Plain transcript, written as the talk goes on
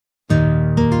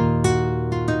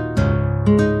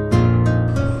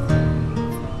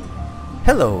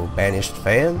Hello Banished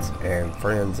fans and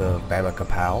friends of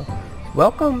BamaKaPow.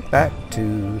 Welcome back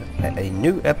to a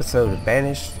new episode of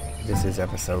Banished. This is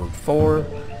episode 4,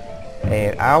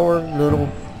 and our little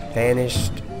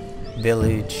Banished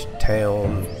village,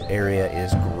 town area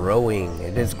is growing.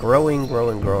 It is growing.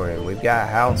 We've got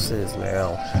houses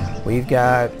now. We've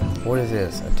got, what is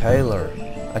this? A tailor.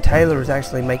 A tailor is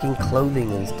actually making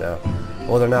clothing and stuff.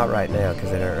 Well, they're not right now because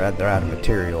they're out of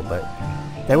material, but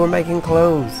they were making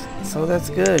clothes, so that's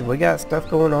good. We got stuff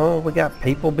going on. We got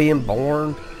people being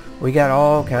born. We got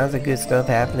all kinds of good stuff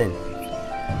happening.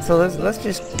 So let's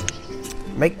just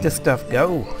make this stuff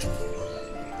go.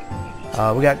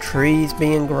 We got trees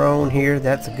being grown here.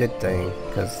 That's a good thing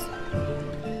because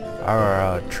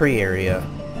our tree area,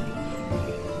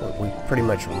 we pretty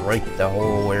much raped the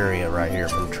whole area right here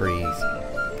from trees,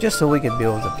 just so we could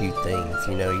build a few things.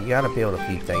 You know, you got to build a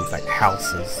few things like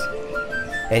houses.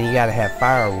 And you gotta have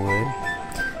firewood.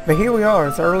 But here we are,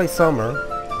 it's early summer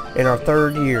in our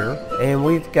 3rd year, and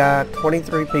we've got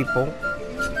 23 people.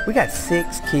 We got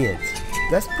 6 kids.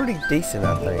 That's pretty decent,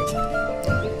 I think.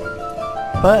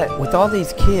 But with all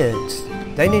these kids,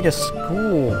 they need a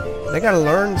school. They gotta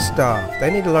learn stuff. They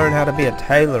need to learn how to be a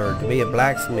tailor, to be a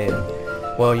blacksmith.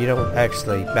 Well, you don't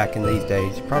actually, back in these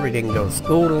days, you probably didn't go to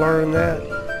school to learn that.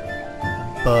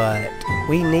 But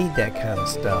we need that kind of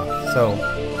stuff. So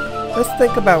let's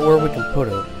think about where we can put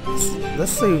it.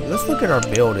 Let's look at our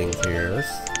buildings here.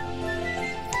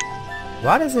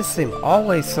 Why does this seem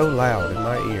always so loud in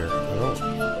my ear? I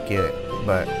don't get it,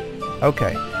 but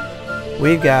okay.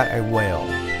 We've got a well.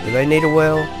 Do they need a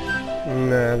well?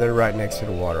 Nah, they're right next to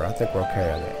the water. I think we're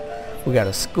okay on that. We got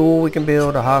a school we can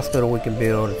build, a hospital we can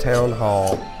build, a town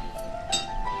hall.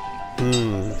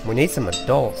 We need some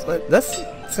adults.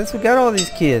 Since we got all these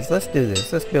kids, let's do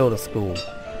this. Let's build a school.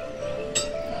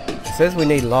 It says we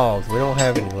need logs. We don't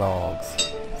have any logs,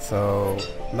 so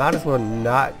might as well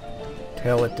not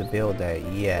tell it to build that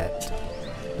yet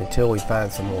until we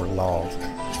find some more logs.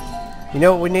 You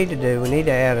know what we need to do? We need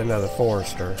to add another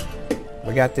forester.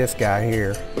 We got this guy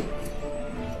here.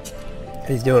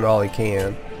 He's doing all he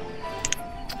can.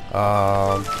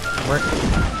 Well,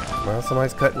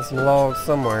 somebody's cutting some logs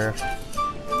somewhere.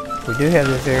 We do have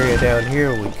this area down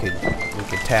here we could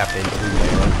tap into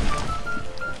now.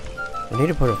 We need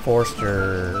to put a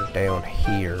forester down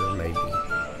here, maybe.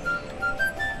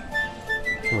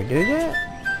 Can we do that?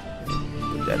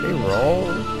 Would that be wrong?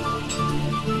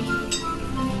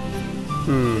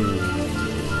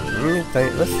 Let me think.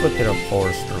 Let's look at a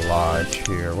forester lodge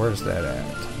here. Where's that at?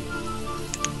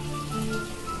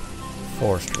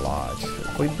 Forester lodge.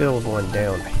 If we build one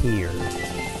down here.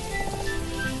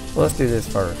 Well, let's do this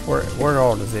first. Where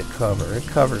all does it cover? It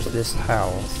covers this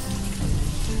house.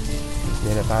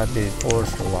 Then if I do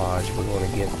forester lodge, we're going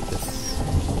to get this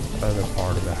other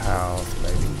part of the house,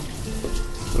 maybe.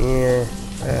 Yeah,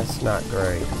 that's not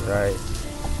great, right?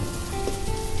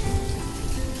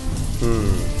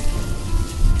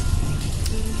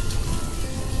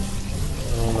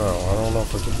 I don't know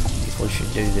if we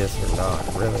should do this or not,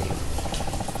 really.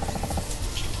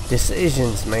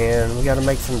 Decisions, man. We got to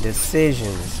make some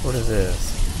decisions. What is this?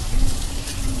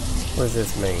 What does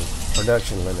this mean?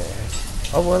 Production limit.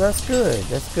 Oh, well, that's good.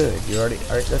 That's good. You alright,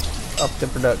 let's up the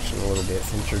production a little bit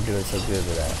since you're doing so good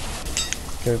with that.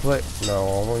 Can we put, no,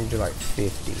 I want to do like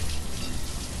 50.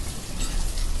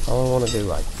 I only want to do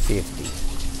like 50.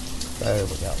 There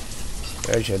we go.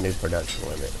 There's your new production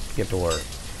limit. Get to work.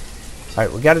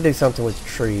 Alright, we got to do something with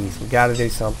trees. We got to do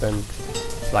something,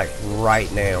 like right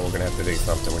now we're going to have to do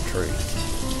something with trees.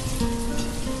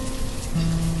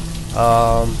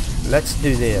 Let's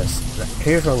do this.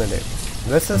 Here's what I'm going to do.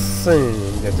 Let's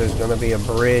assume that there's going to be a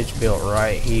bridge built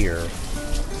right here,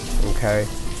 okay?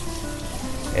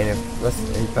 And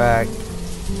in fact,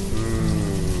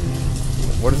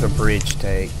 what does a bridge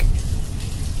take?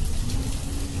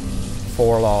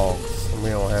 4 logs, and we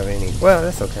don't have any. Well,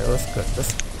 that's okay.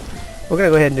 We're going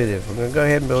to go ahead and do this. We're going to go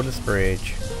ahead and build this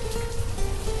bridge.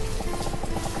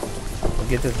 We'll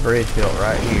get this bridge built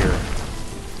right here.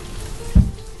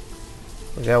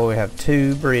 Now we have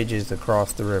 2 bridges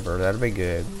across the river. That'll be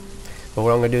good. But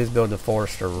what I'm going to do is build the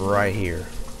forester right here.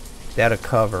 That'll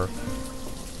cover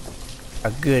a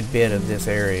good bit of this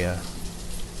area.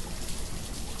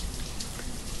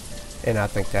 And I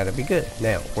think that'll be good.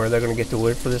 Now, where they're going to get the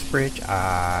wood for this bridge?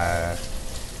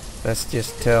 Let's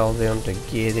just tell them to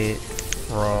get it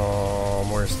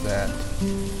from... Where's that?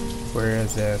 Where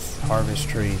is this? Harvest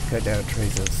trees. Cut down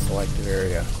trees in a selected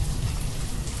area.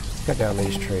 Cut down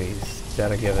these trees.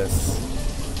 That'll give us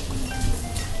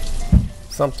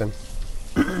something.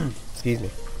 Excuse me.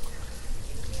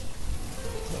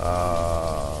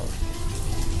 I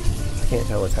can't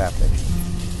tell what's happening.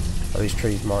 Are these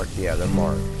trees marked? Yeah, they're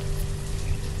marked.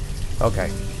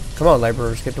 Okay. Come on,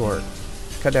 laborers, get to work.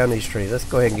 Cut down these trees. Let's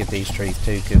go ahead and get these trees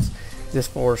too, because this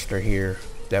forester here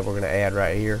that we're going to add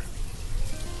right here,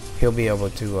 he'll be able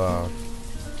to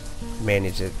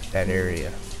manage that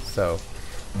area. So,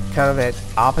 kind of at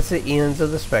opposite ends of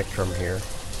the spectrum here.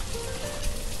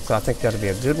 So I think that'll be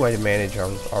a good way to manage our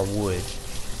wood.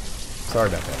 Sorry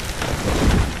about that.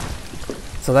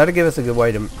 So that'll give us a good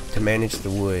way to manage the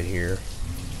wood here.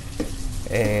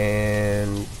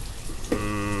 And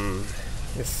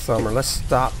this summer, let's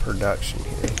stop production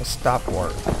here. Let's stop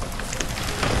work.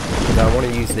 Because I want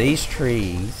to use these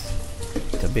trees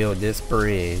to build this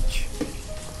bridge.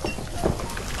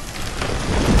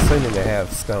 Assuming they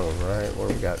have stone, right? What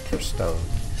do we got for stone?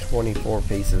 24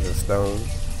 pieces of stone.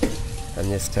 And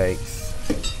this takes...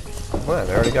 Well,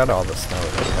 they already got all the stone,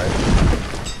 okay.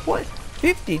 What?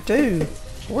 52?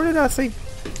 Where did I see...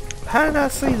 How did I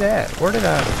see that? Where did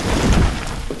I...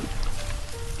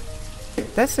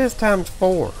 That says times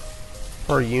 4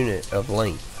 per unit of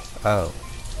length. Oh.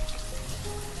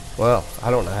 Well,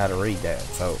 I don't know how to read that,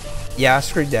 so... Yeah, I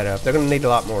screwed that up. They're going to need a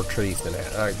lot more trees than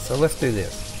that. Alright, so let's do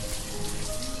this.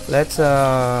 Let's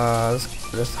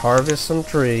harvest some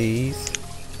trees.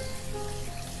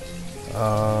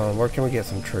 Where can we get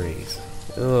some trees?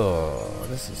 Ugh,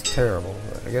 this is terrible.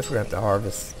 I guess we have to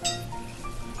harvest.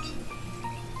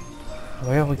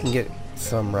 Well, we can get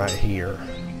some right here.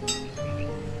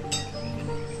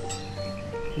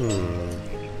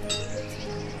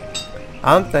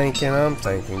 I'm thinking.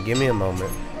 Give me a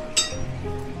moment.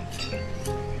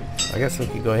 I guess we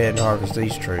could go ahead and harvest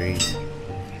these trees.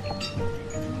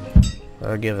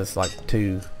 That'll give us like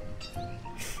 2.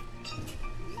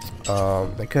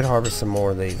 They could harvest some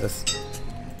more of these.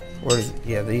 Where is it?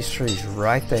 Yeah, these trees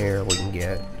right there we can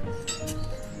get.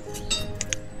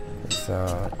 Let's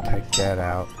take that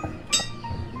out.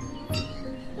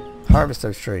 Harvest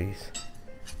those trees.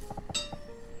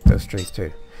 Those trees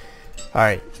too.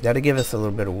 Alright, that'll give us a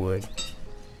little bit of wood.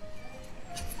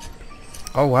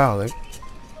 Oh wow, there's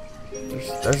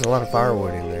a lot of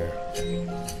firewood in there.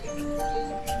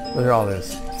 Look at all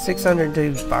this.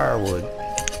 602 firewood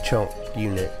chunk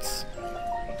units.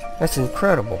 That's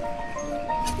incredible.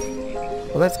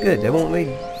 Well, that's good. They won't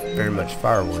need very much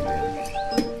firewood then.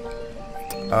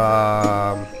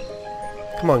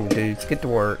 Come on, dudes. Get to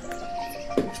work.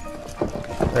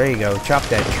 There you go. Chop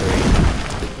that tree.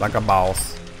 Like a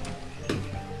boss.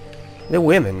 The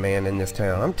women, man, in this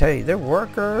town. I'm telling you, they're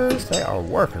workers. They are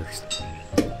workers.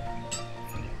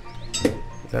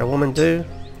 Is that a woman too?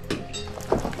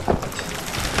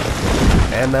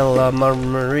 Amela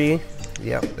Marie.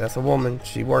 Yep, that's a woman.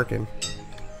 She working.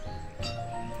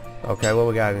 Okay, what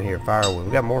we got in here? Firewood.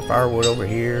 We got more firewood over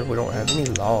here. We don't have any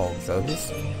logs, so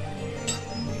this...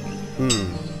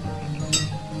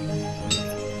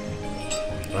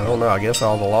 I don't know. I guess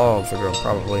all the logs are going to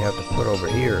probably have to put over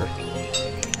here.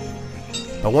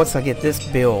 But once I get this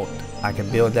built, I can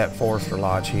build that forester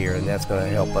lodge here, and that's going to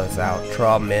help us out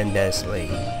tremendously.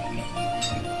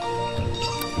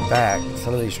 In fact,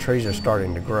 some of these trees are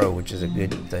starting to grow, which is a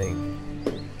good thing.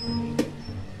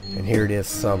 And here it is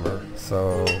summer,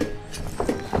 so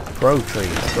grow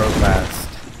trees, grow fast.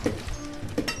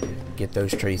 Get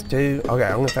those trees too. Okay,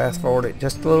 I'm gonna fast forward it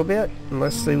just a little bit and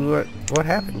let's see what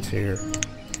happens here.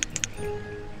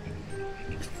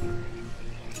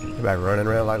 Everybody running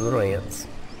around like little ants.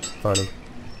 Funny.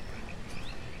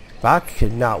 But I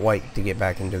could not wait to get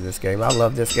back into this game. I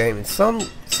love this game. And some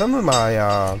of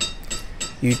my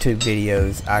YouTube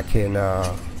videos I can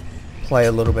play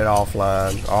a little bit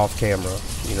offline, off camera.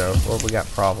 You know, or we got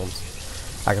problems.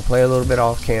 I can play a little bit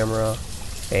off camera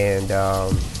and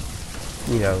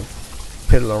you know,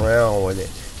 piddle around with it.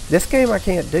 This game I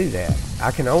can't do that.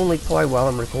 I can only play while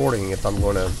I'm recording if I'm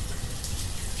going to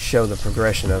show the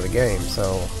progression of the game.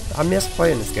 So I miss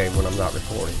playing this game when I'm not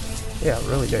recording. Yeah, I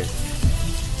really do.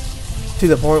 To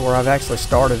the point where I've actually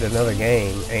started another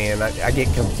game and I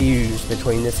get confused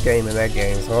between this game and that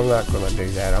game, so I'm not going to do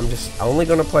that. I'm just only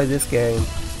going to play this game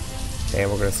and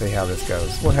we're going to see how this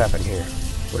goes. What happened here?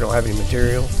 We don't have any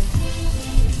material?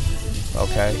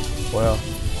 Okay, well,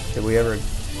 did we ever... we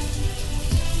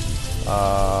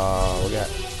got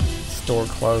store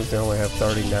closed, they only have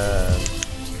 39.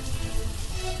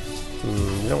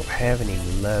 We don't have any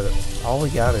leather. All we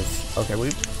got is... Okay,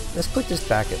 let's put this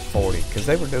back at 40, because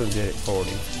they were doing good at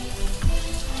 40.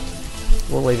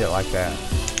 We'll leave it like that.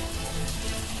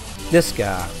 This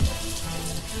guy,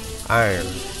 iron.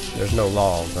 There's no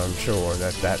logs, I'm sure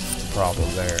that's the problem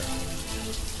there.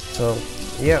 So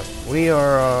yeah, we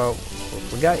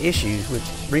got issues with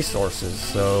resources,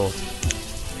 so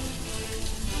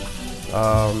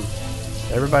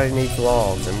everybody needs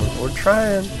logs, and we're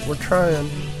trying.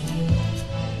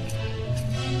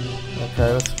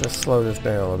 Okay, let's just slow this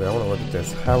down a little bit. I want to look at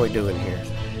this. How are we doing here?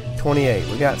 28.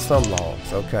 We got some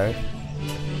logs. Okay.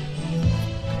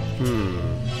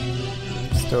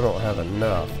 Still don't have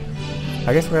enough.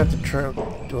 I guess we have to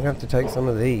we have to take some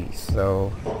of these.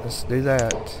 So let's do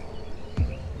that.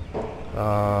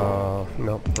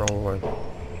 Nope, wrong one.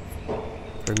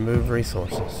 Remove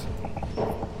resources.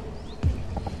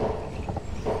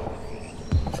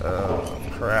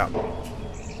 Crap.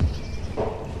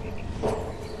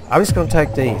 I'm just going to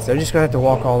take these. They're just going to have to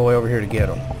walk all the way over here to get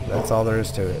them. That's all there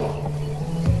is to it.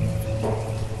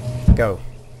 Go.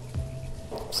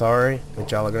 Sorry,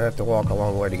 but y'all are going to have to walk a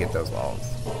long way to get those logs.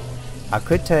 I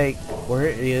could take... Where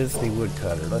is the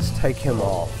woodcutter? Let's take him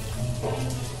off.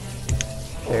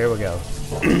 There we go.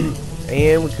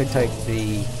 And we could take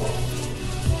the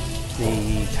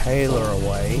tailor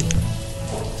away.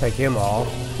 Take him off.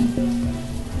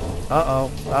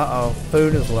 Uh-oh.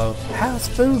 Food is low. How is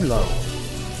food low?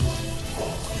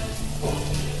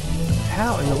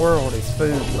 How in the world is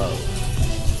food low?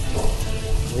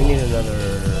 We need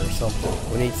another something.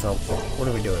 We need something. What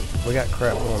are we doing? We got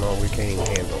crap going on we can't even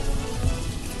handle.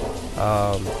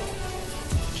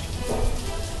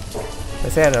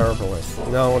 Let's add an herbalist.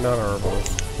 No, not an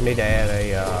herbalist. We need to add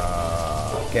a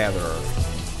gatherer.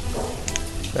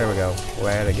 There we go. We'll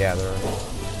add a gatherer.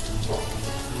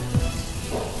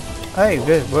 Hey,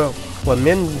 good. Well,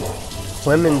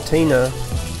 Clementina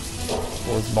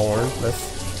was born. Let's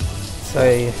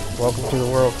say, welcome to the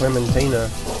world, Clementina.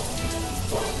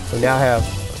 We now have,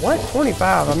 what?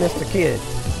 25? I missed a kid.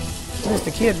 I missed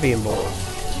a kid being born.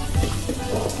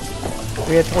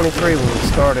 We had 23 when we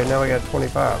started, now we got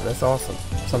 25. That's awesome.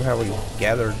 Somehow we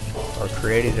gathered or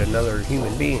created another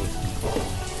human being.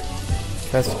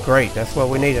 That's great. That's what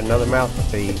we need, another mouth to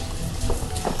feed.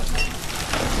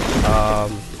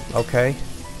 Okay.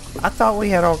 I thought we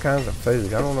had all kinds of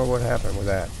food. I don't know what happened with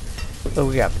that. So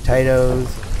we got potatoes.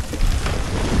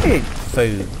 We need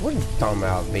food. What are you talking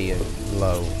about being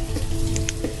low?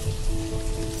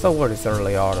 So what, it's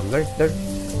early autumn.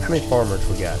 How many farmers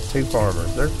we got? 2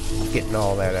 farmers. They're getting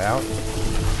all that out.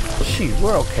 Shoot,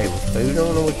 we're okay with food. I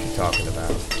don't know what you're talking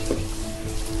about.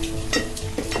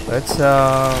 Let's,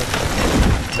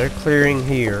 they're clearing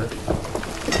here.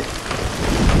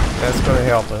 That's going to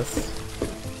help us.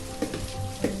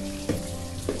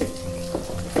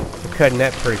 We're cutting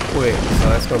that pretty quick, so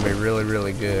that's going to be really,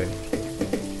 really good.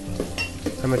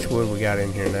 How much wood we got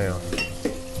in here now?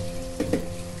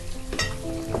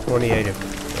 28 of it.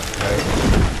 Okay.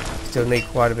 Still need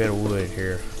quite a bit of wood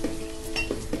here.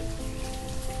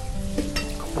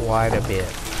 Quite a bit.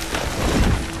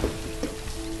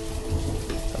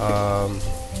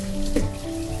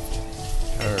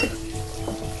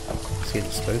 Let's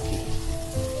get spooky.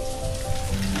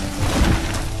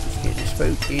 Let's get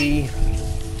spooky.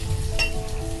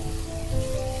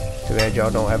 Too bad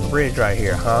y'all don't have a bridge right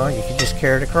here, huh? You can just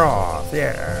carry it across.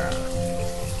 Yeah.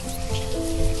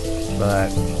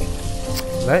 But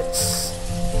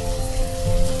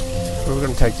we're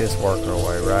going to take this worker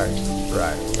away, right?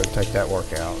 Right, we're going to take that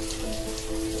work out.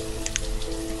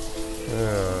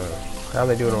 How are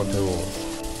they doing on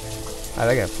tools? Oh,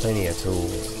 they got plenty of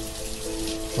tools.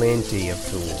 Plenty of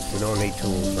tools. We don't need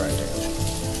tools right now.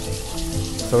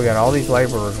 So we got all these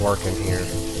laborers working here.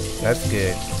 That's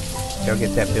good. They'll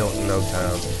get that built in no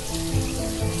time.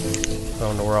 I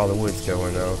don't know where all the wood's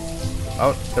going though.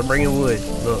 Oh, they're bringing wood.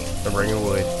 Look, they're bringing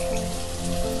wood.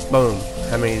 Boom.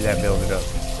 How many did that build it up?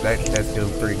 That's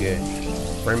doing pretty good.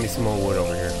 Bring me some more wood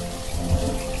over here.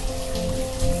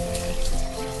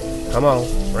 Come on,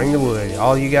 bring the wood.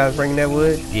 All you guys bring that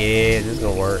wood? Yeah, this is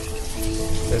gonna work.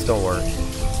 This gonna work.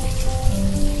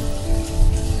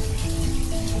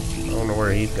 I don't know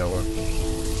where he's going.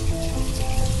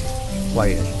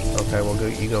 Play it. Okay, well,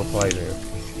 you go play then.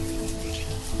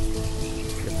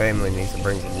 Your family needs to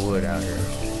bring some wood out here.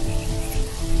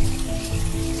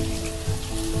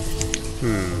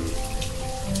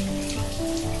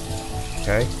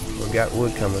 Okay, we've got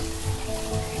wood coming.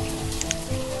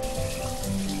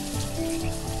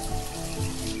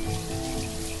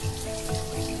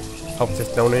 Hope this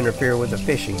don't interfere with the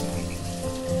fishing.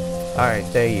 Alright,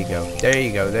 there you go. There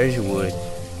you go. There's your wood.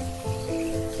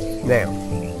 Now,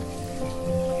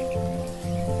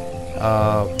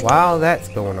 while that's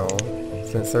going on,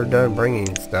 since they're done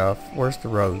bringing stuff, where's the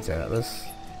roads at? Let's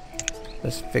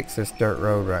fix this dirt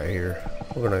road right here.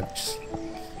 We're gonna just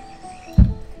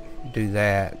do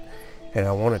that, And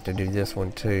I wanted to do this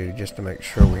one too, just to make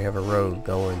sure we have a road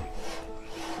going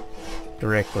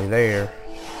directly there.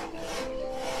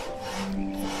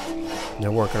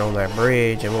 They're working on that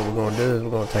bridge, and what we're going to do is we're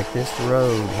going to take this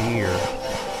road here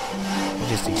and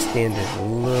just extend it a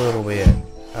little bit.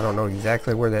 I don't know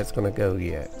exactly where that's going to go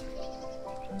yet,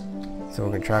 so we're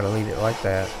going to try to leave it like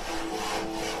that.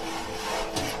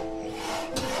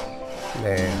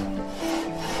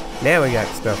 Now we got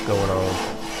stuff going on.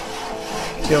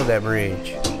 Build that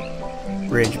bridge.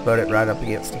 Bridge butted right up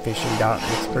against the fishing dock.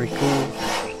 Looks pretty cool.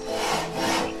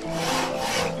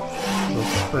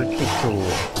 Looks pretty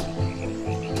cool.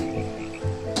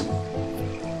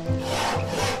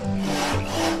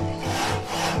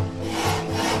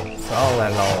 All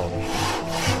that long.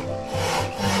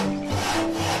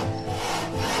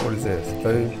 What is this?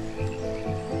 Food?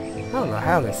 I don't know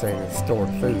how this thing is stored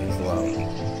food is low.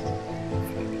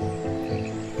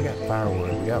 We got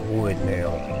firewood. We got wood now.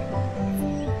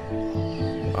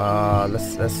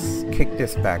 Let's kick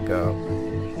this back up.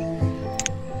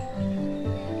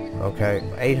 Okay,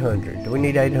 800. Do we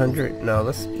need 800? No,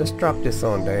 let's drop this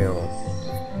on down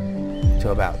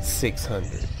to about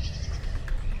 600.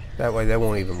 That way they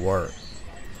won't even work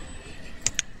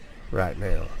right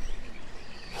now.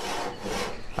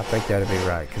 I think that'll be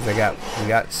right, because we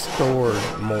got stored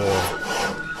more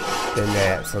than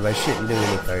that, so they shouldn't do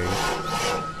anything.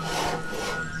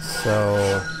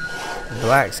 So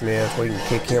blacksmith, we can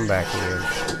kick him back in.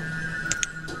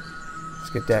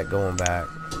 Let's get that going back.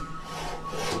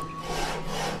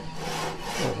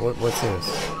 What's this?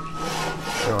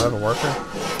 We don't have a worker?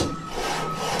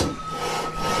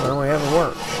 Why don't we have a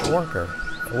worker?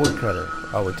 A woodcutter.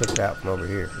 Oh, we took that from over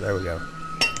here. There we go.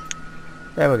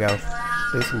 There we go.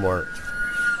 Do some work.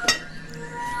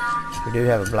 We do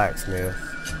have a blacksmith.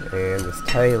 And this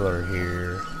tailor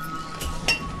here.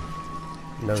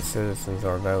 No citizens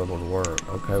are available to work.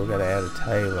 Okay, we gotta add a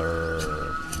tailor.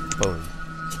 Boom.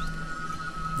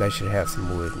 They should have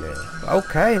some wood now.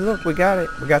 Okay, look, we got it.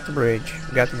 We got the bridge.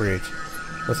 We got the bridge.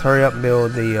 Let's hurry up and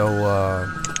build the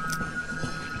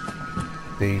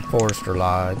forester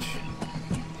lodge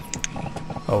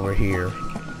over here.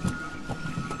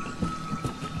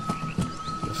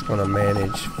 Just gonna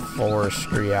manage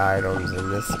forestry items in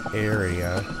this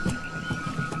area.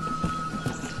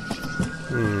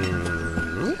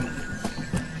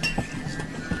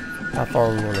 How far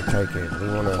we want to take it?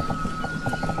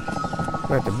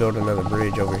 We have to build another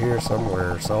bridge over here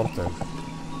somewhere or something.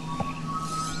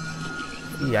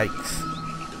 Yikes.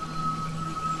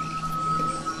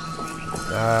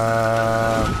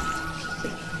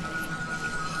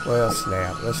 Well,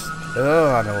 snap.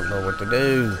 I don't know what to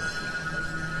do.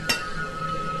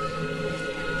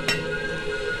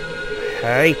 I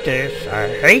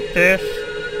hate this.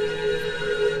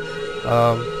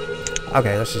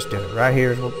 Okay, let's just do it. Right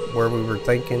here is where we were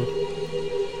thinking.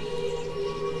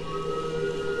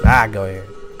 Go ahead.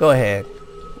 Go ahead.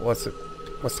 What's the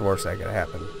worst that could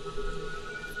happen?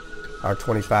 Our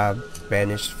 25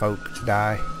 banished folk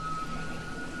die?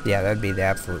 Yeah, that'd be the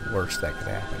absolute worst that could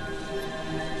happen.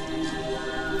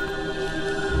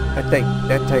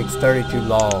 That takes 32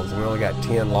 logs, and we only got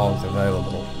 10 logs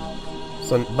available.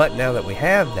 So, but now that we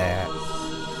have that,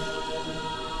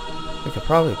 we could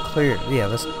probably clear. Yeah,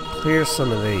 let's clear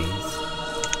some of these.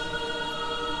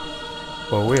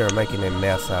 Well, we are making a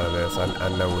mess out of this. I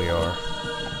know we are.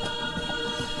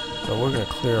 But we're gonna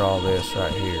clear all this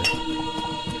right here.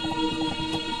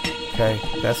 Okay,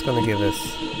 that's gonna give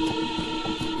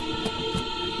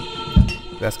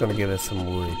us some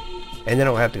wood. And they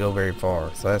don't have to go very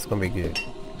far, so that's gonna be good.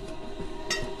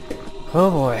 Oh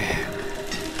boy.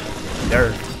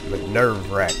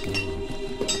 Nerve-wracking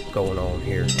going on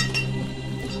here.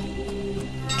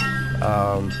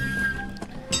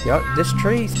 Yeah, this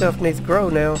tree stuff needs to grow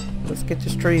now. Let's get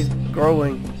this tree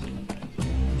growing.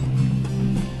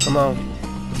 Come on.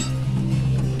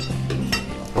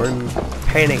 We're in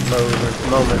panic mode at the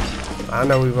moment. I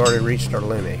know we've already reached our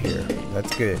limit here.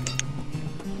 That's good.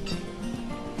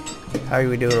 How are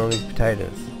we doing on these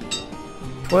potatoes?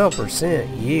 12%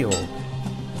 yield.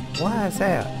 Why is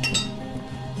that?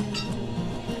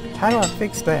 How do I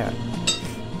fix that?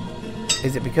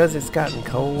 Is it because it's gotten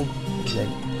cold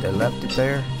and they left it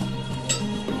there?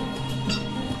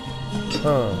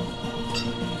 Huh.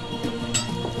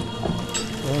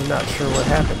 Well, I'm not sure what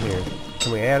happened here.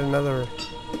 Can we add another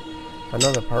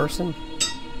person?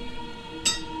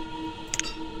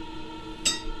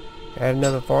 Add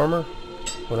another farmer?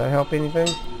 Will that help anything?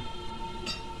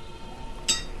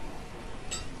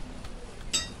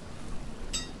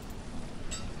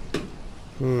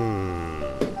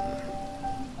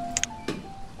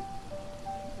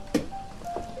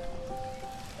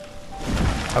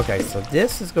 Okay, so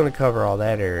this is going to cover all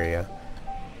that area.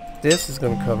 This is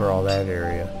going to cover all that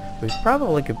area. We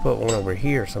probably could put one over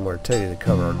here somewhere too to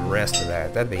cover the rest of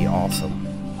that. That'd be awesome.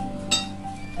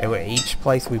 And with each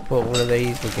place we put one of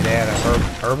these, we could add a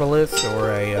herbalist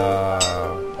or a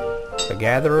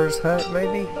gatherer's hut,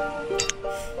 maybe.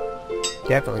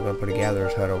 Definitely going to put a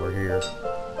gatherer's hut over here.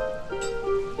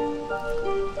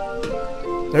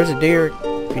 There's a deer.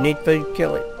 If you need food,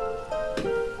 kill it.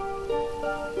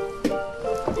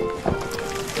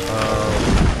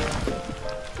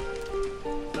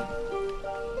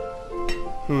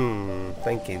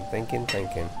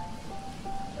 Thinking.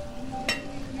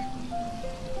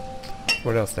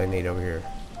 What else they need over here?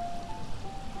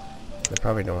 They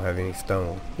probably don't have any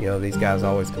stone. You know, these guys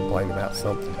always complain about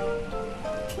something.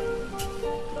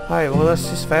 Alright, well, let's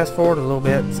just fast forward a little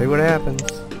bit and see what happens.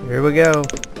 Here we go.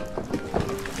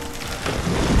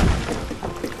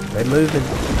 They're moving.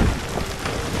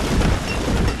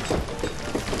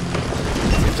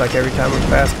 Seems like every time we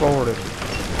fast forward,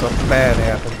 something bad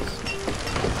happens.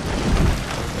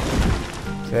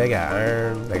 See, they got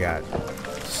iron, they got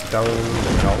stone,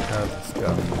 they got all kinds of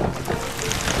stuff.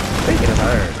 Speaking of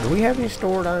iron, do we have any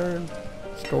stored iron?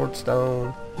 Stored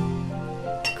stone?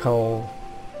 Coal?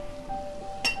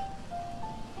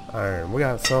 Iron. We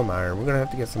got some iron. We're gonna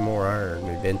have to get some more iron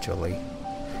eventually.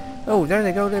 Oh, there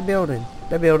they go. They're building.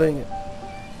 They're building it.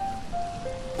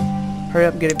 Hurry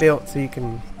up and get it built so you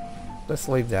can... Let's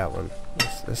leave that one.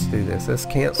 Let's do this. Let's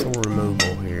cancel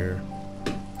removal here.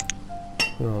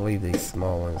 I'm gonna leave these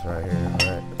small ones right here.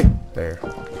 Right there.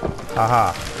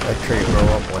 Haha. That tree will grow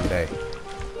up one day.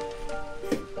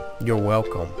 You're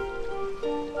welcome.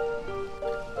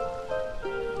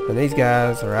 And these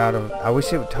guys are out of... I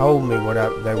wish it would told me what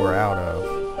they were out of.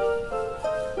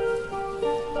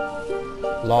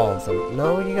 Logs.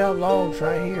 No, you got logs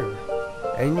right here.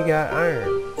 And you got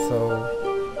iron. So...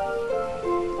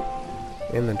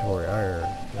 Inventory iron.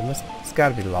 It's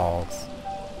gotta be logs.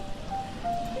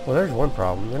 Well, there's one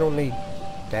problem. We don't need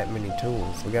that many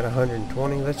tools. We got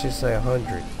 120. Let's just say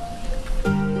 100.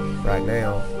 Right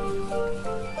now.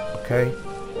 Okay.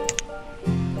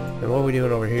 And what are we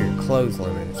doing over here? Clothes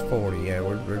limit is 40. Yeah,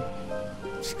 we're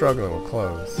struggling with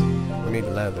clothes. We need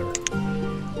leather.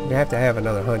 We have to have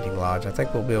another hunting lodge. I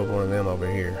think we'll build one of them over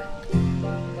here.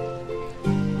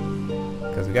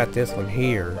 Because we got this one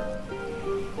here.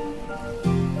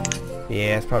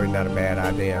 Yeah, it's probably not a bad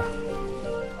idea.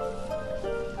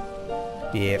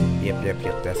 Yep.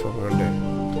 That's what we're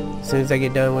gonna do. As soon as I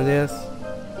get done with this.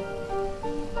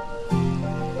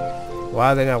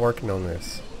 Why are they not working on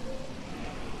this?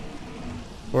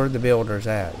 Where are the builders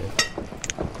at?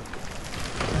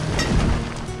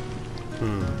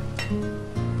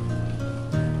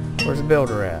 Where's the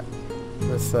builder at?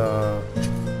 Let's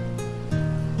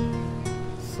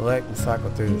select and cycle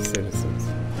through the citizens.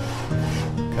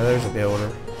 Okay, there's a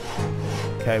builder.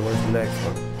 Okay, where's the next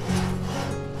one?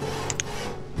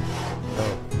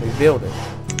 Oh, he's building.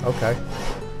 Okay.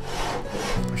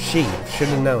 She should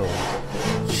have known.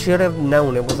 Should have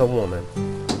known it was a woman.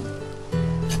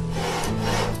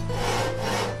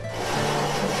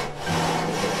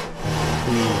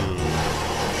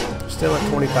 Still at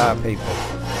 25 people.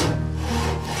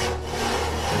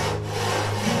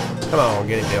 Come on,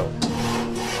 get it built.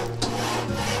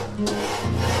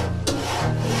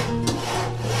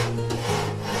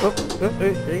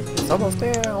 It's almost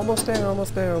there, almost there.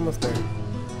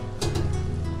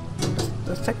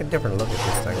 Let's take a different look at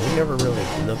this thing. We never really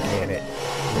look at it.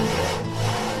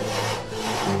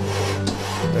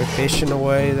 They're fishing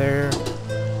away there.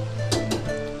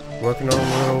 Working on a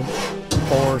little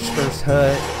forester's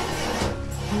hut.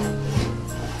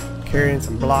 Carrying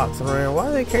some blocks around. Why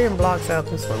are they carrying blocks out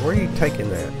this way? Where are you taking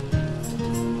that?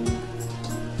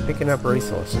 Picking up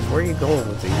resources. Where are you going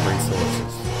with these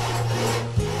resources?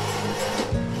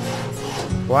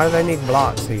 Why do they need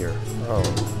blocks here? Oh,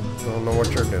 I don't know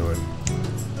what you're doing.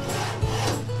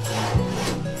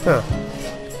 Huh.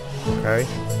 Okay.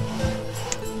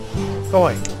 Go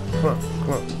away. Come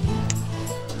on.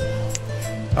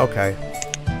 Okay.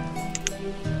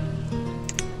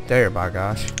 There, by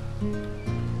gosh.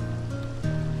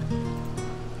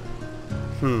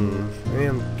 I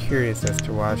am curious as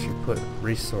to why she put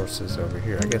resources over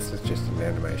here. I guess it's just an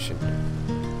animation.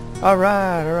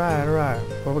 Alright.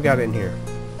 What we got in here?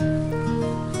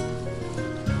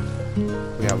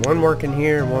 We got one working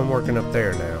here and one working up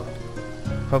there now.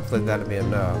 Hopefully that'll be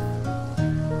enough.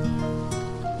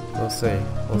 We'll see.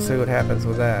 We'll see what happens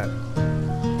with that.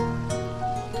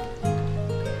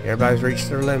 Everybody's reached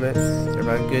their limits.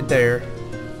 Everybody's good there.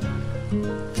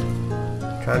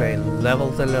 Trying to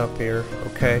level it up here.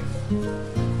 Okay.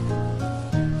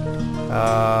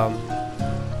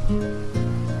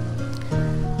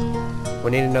 We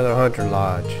need another hunting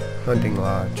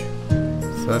lodge.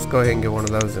 So let's go ahead and get one of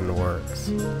those in the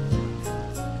works.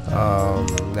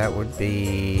 That would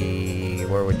be...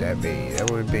 where would that be? That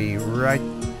would be right...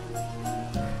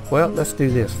 Well, let's do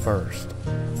this first.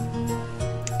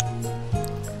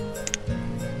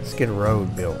 Let's get a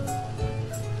road built.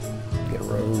 Get a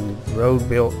road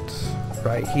built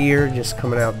right here, just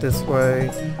coming out this way.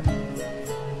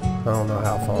 I don't know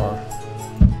how far.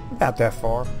 About that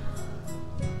far.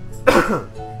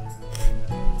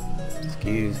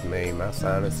 Excuse me, my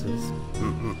sinuses.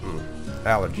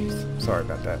 Allergies. Sorry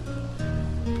about that.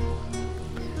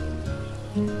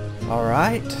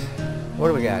 Alright. What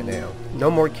do we got now? No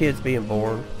more kids being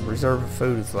born. Reserve of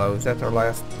food is low. Is that our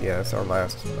last? Yeah, that's our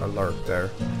last alert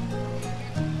there.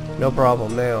 No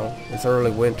problem now. It's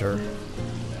early winter.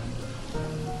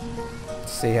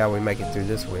 Let's see how we make it through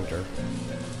this winter.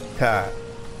 Ha!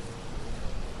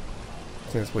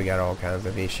 Since we got all kinds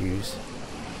of issues.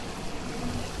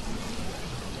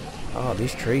 Oh,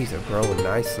 these trees are growing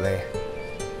nicely.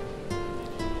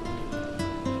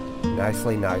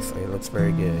 Nicely. It looks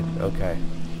very good. Okay.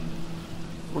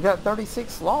 We got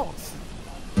 36 logs.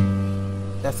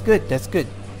 That's good.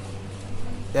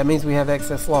 That means we have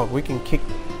excess log. We can kick...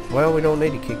 Well, we don't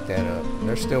need to kick that up.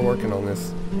 They're still working on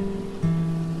this.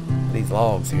 These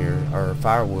logs here, or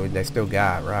firewood, they still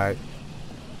got, right?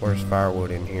 Where's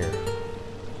firewood in here?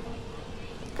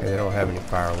 Okay, they don't have any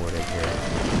firewood in here.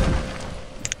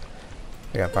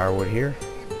 We got firewood here.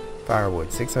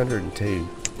 Firewood, 602.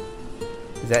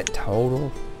 Is that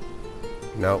total?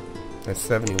 Nope. That's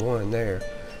 71 there.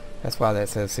 That's why that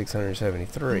says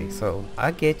 673. So,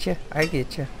 I get you.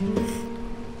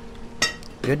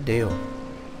 Good deal.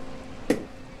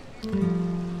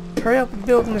 Hurry up and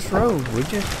building this road,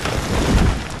 would you?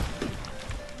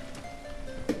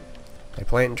 They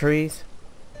planting trees?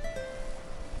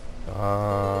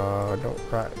 I don't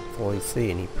rightfully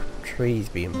see any trees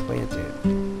being planted.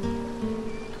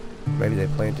 Maybe they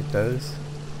planted those?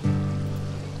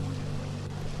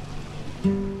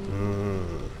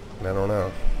 I don't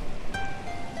know.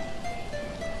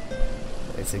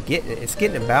 It's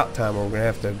getting about time where we're gonna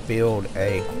have to build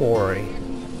a quarry.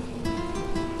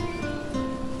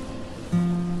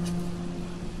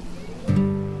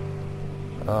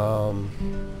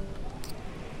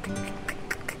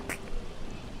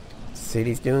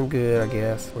 City's doing good, I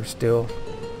guess. We're still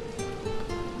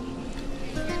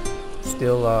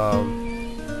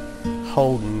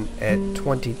holding at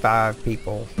 25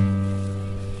 people.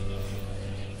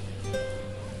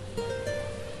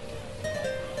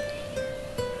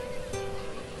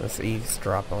 Let's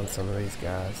eavesdrop on some of these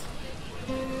guys.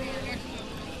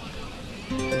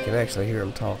 You can actually hear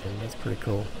them talking. That's pretty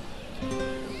cool.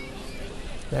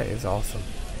 That is awesome.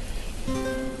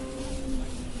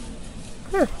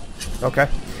 Huh. Okay.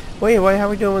 Well, anyway, how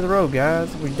we doing with the road,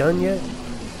 guys? We done yet?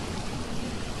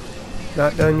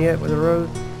 Not done yet with the road?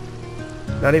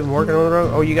 Not even working on the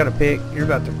road? Oh, you got to pick. You're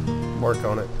about to work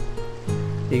on it.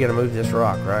 You got to move this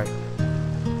rock, right?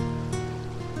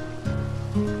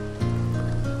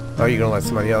 Oh, you're gonna let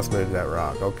somebody else move that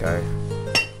rock. Okay.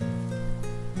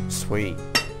 Sweet.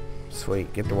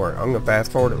 Get to work. I'm gonna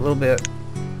fast forward it a little bit.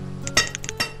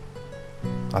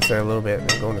 I'll say a little bit.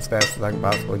 I'm going as fast as I can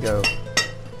possibly go.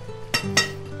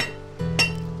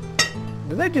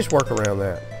 Did they just work around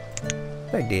that?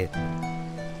 They did.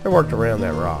 They worked around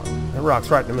that rock. That rock's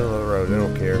right in the middle of the road. They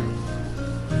don't care.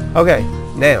 Okay,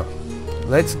 now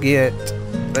let's get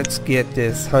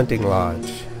this hunting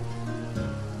lodge.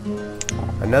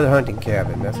 Another hunting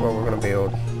cabin. That's what we're gonna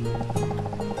build.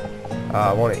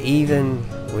 I want to even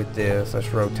with this. Let's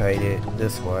rotate it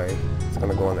this way. It's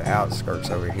gonna go on the outskirts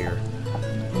over here.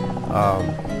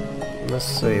 Let's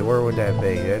see. Where would that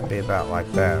be? That'd be about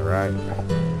like that, right?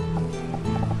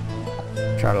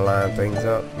 Try to line things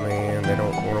up. Man, they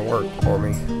don't want to work for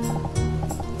me.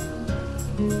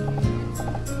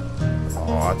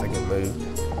 Oh, I think it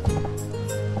moved.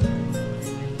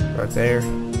 Right there.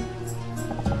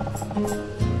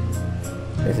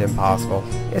 It's impossible.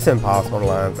 It's impossible to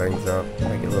line things up.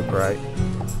 Make it look right.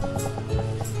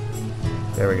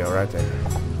 There we go, right there.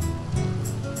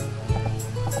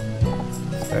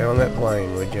 Stay on that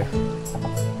plane, would you?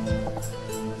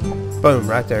 Boom,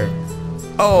 right there.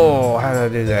 Oh, how did I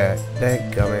do that?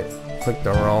 Dadgummit. Clicked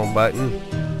the wrong button.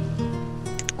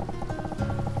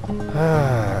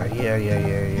 Ah, yeah.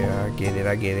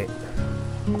 I get it.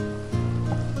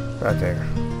 Right there.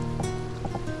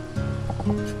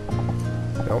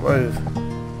 Don't move.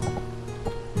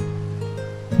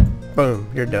 Boom,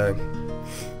 you're done.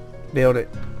 Build it.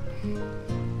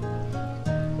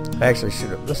 I actually should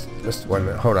have. Let's wait a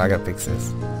minute. Hold on, I gotta fix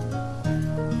this.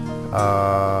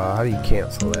 How do you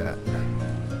cancel that?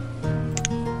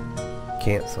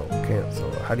 Cancel.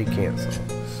 How do you cancel?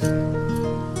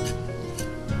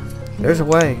 There's a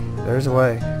way. There's a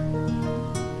way.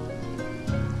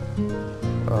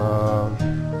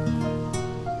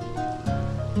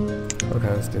 Okay,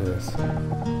 let's do this.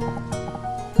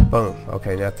 Boom.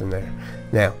 Okay, nothing there.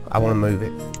 Now, I want to move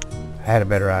it. I had a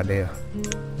better idea.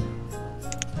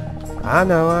 I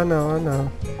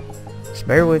know. Just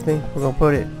bear with me. We're going to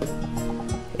put it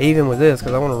even with this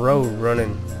because I want a road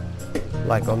running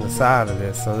like on the side of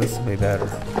this, so this will be better.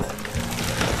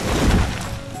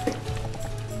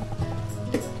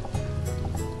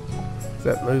 Is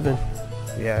that moving?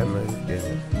 Yeah, it moved,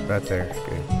 didn't it? Right there.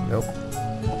 Good. Nope.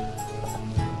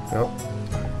 Nope.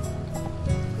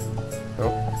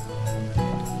 Nope.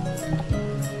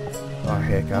 Oh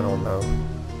heck, I don't know.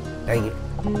 Dang it.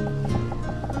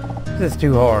 This is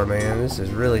too hard, man. This is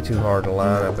really too hard to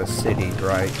line up a city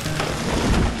right.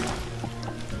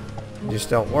 It just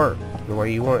don't work the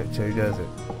way you want it to, does it?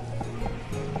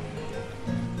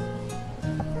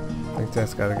 I think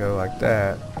that's gotta go like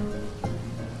that.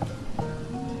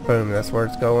 Boom, that's where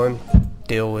it's going.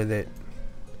 Deal with it.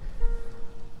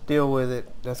 Deal with it.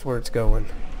 That's where it's going.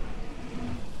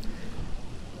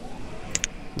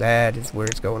 That is where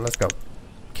it's going. Let's go.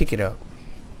 Kick it up.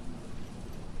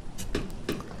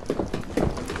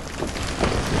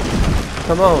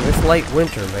 Come on, it's late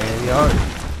winter, man.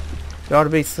 There ought to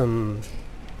be some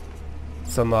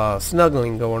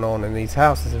snuggling going on in these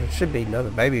houses. There should be another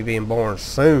baby being born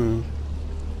soon.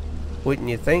 Wouldn't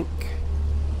you think?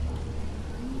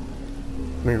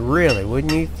 I mean, really,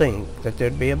 wouldn't you think that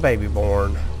there'd be a baby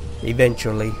born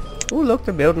eventually? Ooh, look,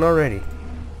 they're building already.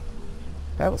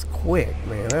 That was quick,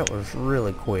 man. That was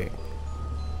really quick.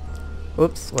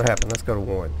 Oops, what happened? Let's go to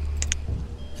 1.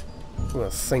 I'm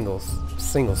gonna single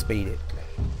speed it.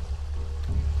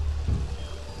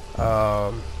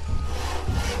 How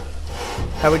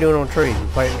we doing on trees? We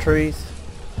planting trees?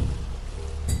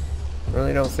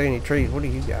 Really don't see any trees. What do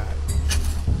you got?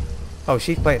 Oh,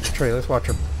 she's planting a tree. Let's watch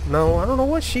her. No, I don't know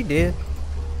what she did.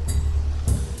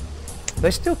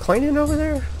 They still cleaning over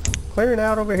there? Clearing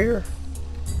out over here?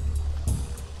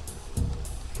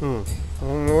 I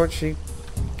don't know what she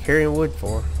carrying wood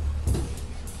for.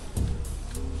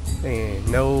 Man,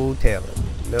 no telling.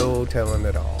 No telling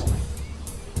at all.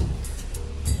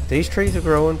 These trees are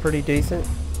growing pretty decent.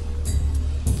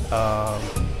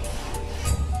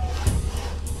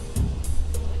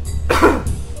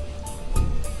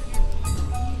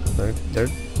 They're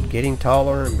getting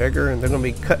taller and bigger, and they're going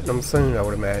to be cutting them soon, I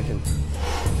would imagine.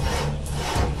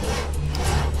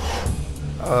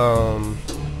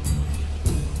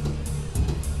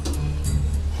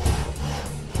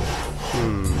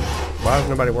 Why is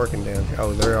nobody working down here?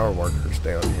 Oh, there are workers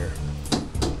down here.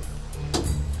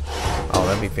 Oh,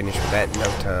 they'll be finished with that in no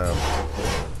time.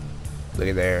 Look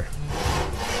at there.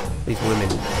 These women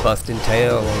busting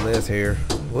tail on this here.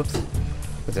 Whoops.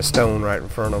 With a stone right in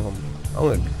front of them. I'm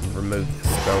going to remove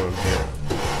this stone here.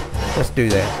 Let's do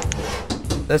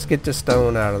that. Let's get the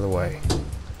stone out of the way.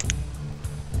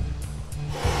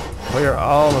 Clear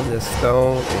all of this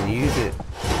stone and use it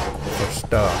for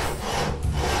stuff.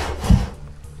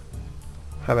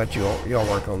 How about you all? Y'all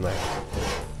work on that.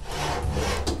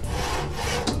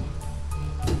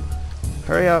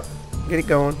 Hurry up. Get it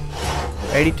going.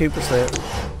 82%.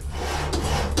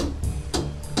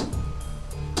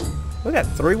 We got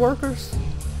 3 workers?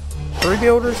 3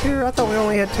 builders here? I thought we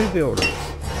only had 2 builders.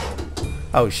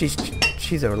 Oh, she's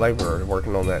a laborer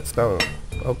working on that stone.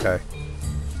 Okay.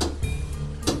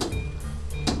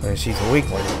 And she's a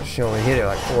weakling. She only hit it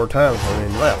like 4 times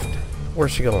and then left.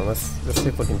 Where's she going? Let's see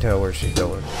if we can tell where she's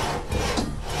going.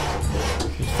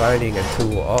 She's finding a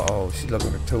tool. Uh-oh, she's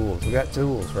looking for tools. We got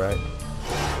tools, right?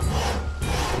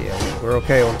 Yeah, we're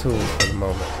okay on tools for the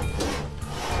moment.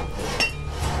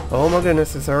 Oh my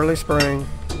goodness, it's early spring.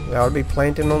 We ought to be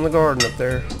planting on the garden up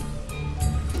there.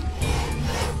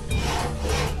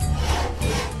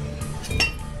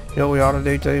 You know what we ought to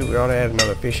do too? We ought to add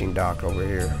another fishing dock over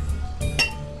here.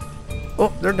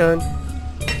 Oh, they're done.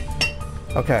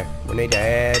 Okay, we need to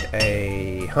add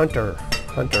a hunter.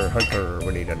 Hunter.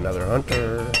 We need another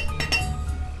hunter.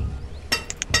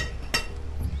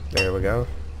 There we go.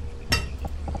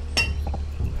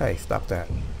 Hey, stop that.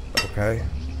 Okay.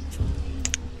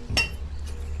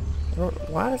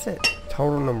 Why is it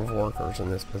total number of workers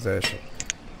in this possession?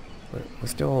 We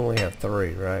still only have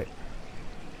 3, right?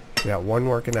 We got 1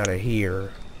 working out of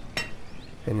here.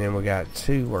 And then we got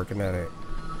 2 working out of...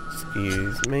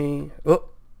 Excuse me. Oh!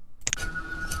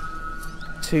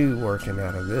 2 working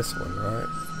out of this one, right?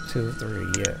 2 or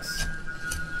 3, yes.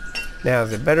 Now,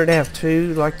 is it better to have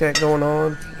 2 like that going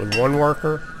on with 1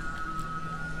 worker?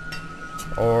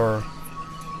 Or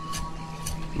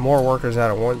more workers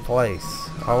out of one place?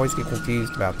 I always get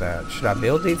confused about that. Should I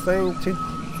build these things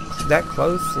that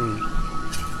close and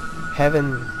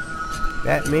having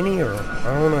that many, or I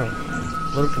don't know.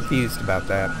 A little confused about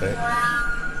that, but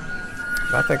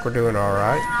I think we're doing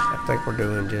alright. I think we're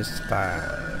doing just fine.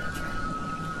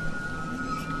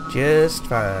 Just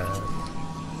fine.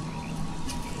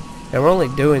 And we're only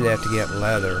doing that to get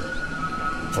leather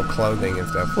or clothing and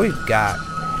stuff. We've got,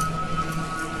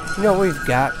 you know what we've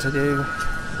got to do?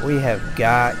 We have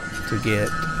got to get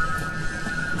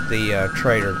the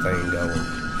trader thing going.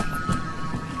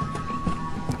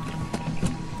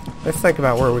 Let's think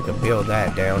about where we could build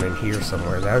that down in here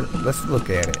somewhere. Let's look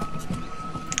at it.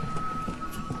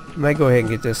 May go ahead and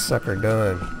get this sucker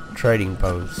done. Trading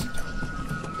post.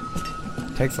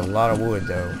 Takes a lot of wood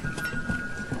though.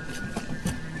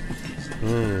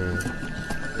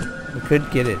 We could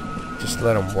get it. Just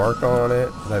let them work on it.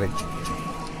 Let it.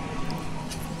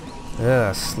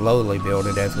 Slowly build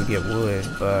it as we get wood,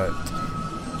 but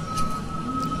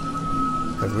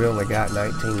because we only got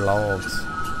 19 logs.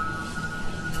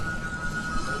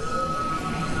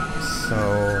 So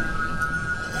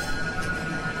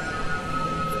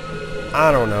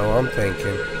I don't know. I'm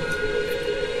thinking.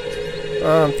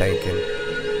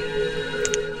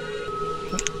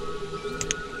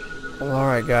 Well,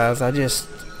 alright guys, I just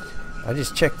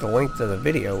checked the length of the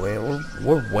video, and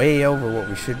we're way over what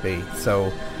we should be.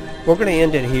 So we're gonna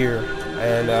end it here,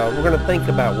 and we're gonna think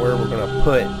about where we're gonna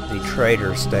put the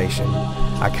trader station.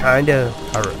 I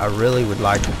really would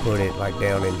like to put it like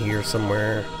down in here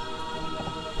somewhere.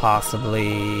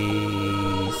 Possibly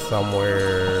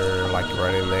somewhere like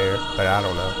right in there, but I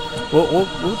don't know.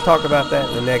 We'll talk about that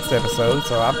in the next episode.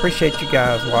 So I appreciate you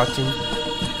guys watching.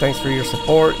 Thanks for your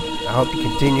support. I hope you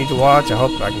continue to watch. I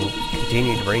hope I can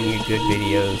continue to bring you good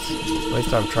videos. At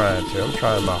least I'm trying to. I'm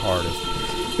trying my hardest.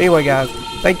 Anyway guys,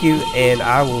 thank you, and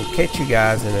I will catch you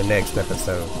guys in the next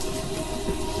episode.